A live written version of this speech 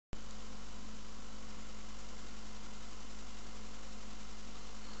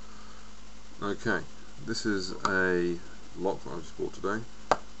Okay, this is a lock that I just bought today.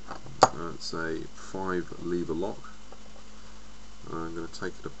 It's a 5 lever lock. I'm going to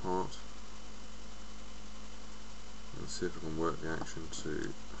take it apart and see if I can work the action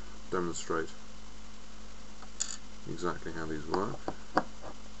to demonstrate exactly how these work.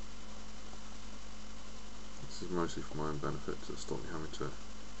 This is mostly for my own benefit, to stop me having to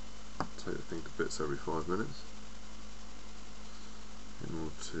take the thing to bits every 5 minutes in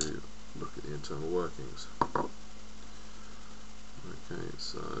order to look at the internal workings. Okay,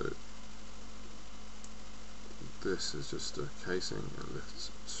 so this is just a casing and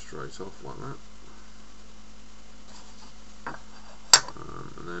lifts straight off like that.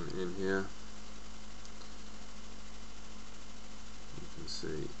 And then in here you can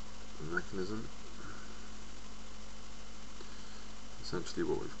see the mechanism. Essentially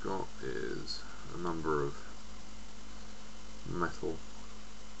what we've got is a number of metal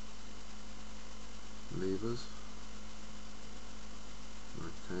levers,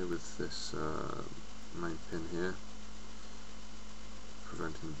 okay, with this main pin here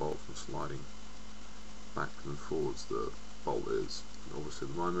preventing the bolt from sliding backwards and forwards. The bolt is obviously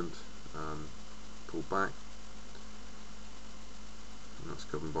at the moment pulled back, and that's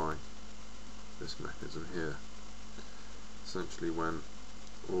governed by this mechanism here. Essentially, when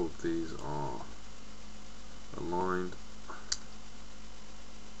all of these are aligned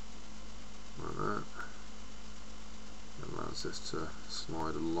like that, it allows this to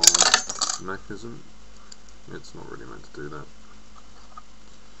slide along the mechanism. It's not really meant to do that.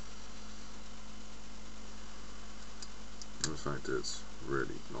 In fact, it's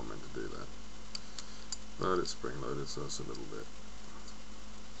really not meant to do that. But it's spring loaded, so it's a little bit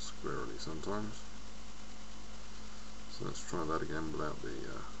squirrely sometimes. So let's try that again without the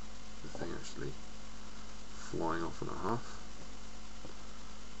thing actually flying off in a huff.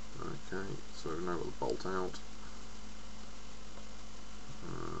 Okay, so now we've got the bolt out.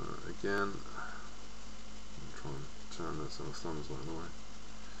 Again, I'll try and turn this so the thumb's not in the way.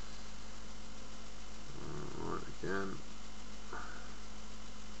 Right, again.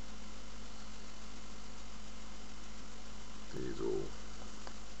 These all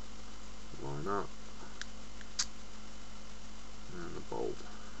line up, and the bolt,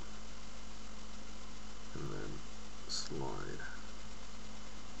 and then slide.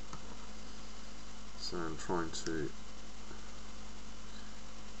 So I'm trying to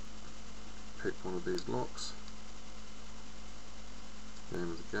pick one of these locks. The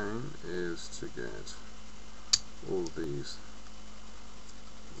aim of the game is to get all of these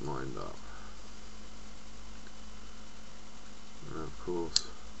lined up. And of course,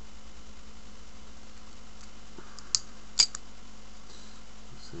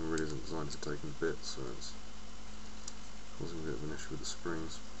 this thing really isn't designed to take in bits, so it's causing a bit of an issue with the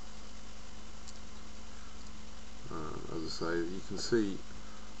springs. As I say, you can see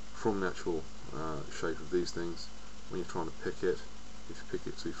from the actual shape of these things, when you're trying to pick it, if you pick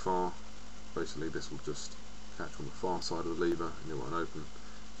it too far, basically this will just catch on the far side of the lever and it won't open.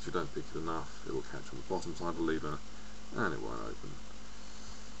 If you don't pick it enough, it will catch on the bottom side of the lever and it won't open.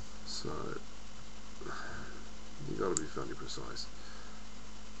 So you've got to be fairly precise.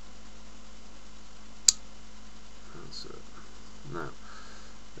 That's it. Now,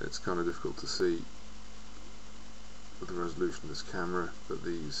 it's kind of difficult to see with the resolution of this camera, but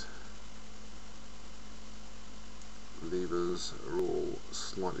these levers are all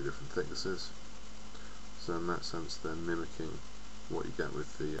slightly different thicknesses, so in that sense they're mimicking what you get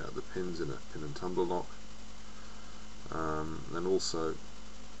with the pins in a pin and tumbler lock. And also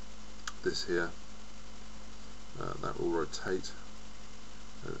this here, that will rotate.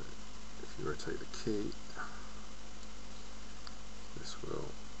 If you rotate the key, this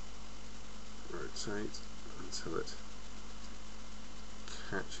will rotate until it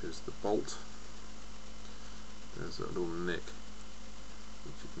catches the bolt. There's a little nick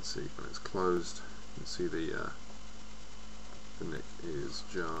which you can see when it's closed. You can see the nick is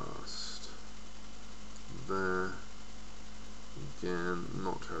just there. Again,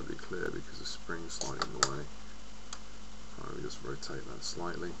 not terribly clear because the spring's slightly in the way. If I just rotate that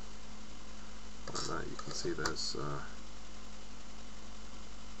slightly like that, you can see there's a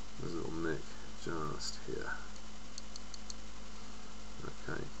little nick just here.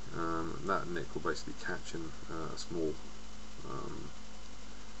 Okay, that nick will basically catch in a small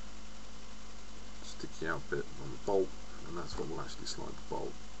sticky out bit on the bolt, and that's what will actually slide the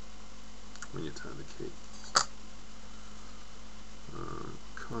bolt when you turn the key.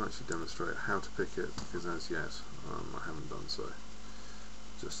 Can't actually demonstrate how to pick it because as yet I haven't done so.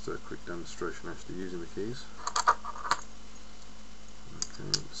 Just a quick demonstration actually using the keys.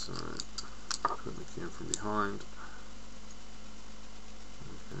 Okay, so Put the key in from behind.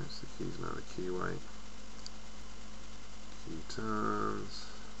 Okay, so the key's now the keyway. Key turns.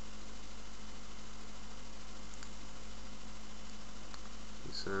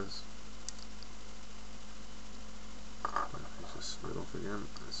 He says. He's just slid off again.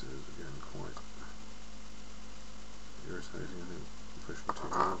 This is again quite irritating, I think. Pushing too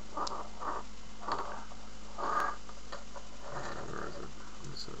hard. Where is it?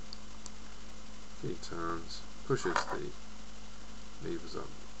 So key turns, pushes the levers up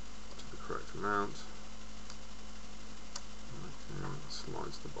to the correct amount. Okay,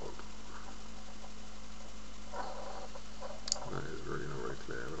 slides the bolt. That is really not very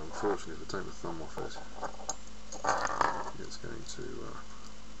clear, but unfortunately if I take the thumb off it, it's going to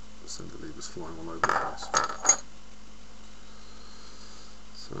send the levers flying all over the place.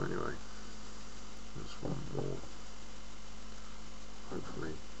 So anyway, just one more,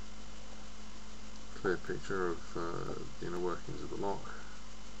 hopefully, clear picture of the inner workings of the lock.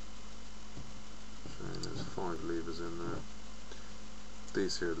 Showing there's 5 levers in there.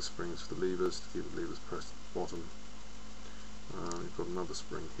 These here are the springs for the levers, to keep the levers pressed at the bottom. You've got another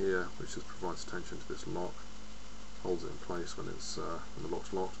spring here which just provides tension to this lock, holds it in place when it's when the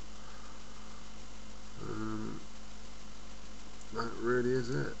lock's locked. That really is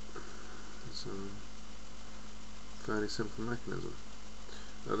it. It's a fairly simple mechanism.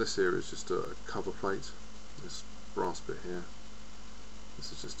 Now this here is just a cover plate, this brass bit here.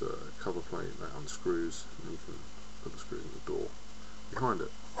 This is just a cover plate that unscrews and you can put the screws in the door behind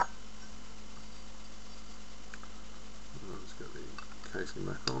it. Let's get the casing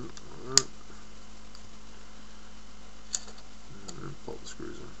back on, like that. And then pop the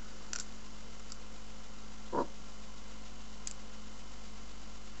screws in.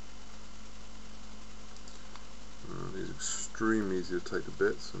 These are extremely easy to take to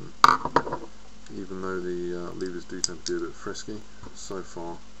bits, and even though the levers do tend to be a bit frisky, so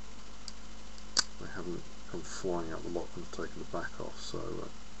far they haven't come flying out the lock and taken the back off, so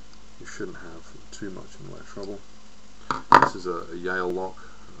you shouldn't have too much in the way of trouble. This is a Yale lock.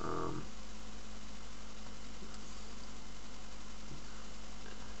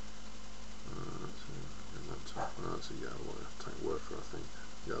 That's a Yale lock. I have to take word for it, I think.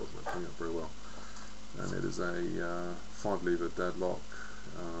 Yale's not coming up very well. And it is a 5-lever deadlock,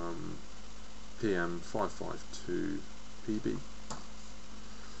 PM552 PB.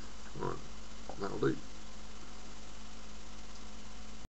 Right, that'll do.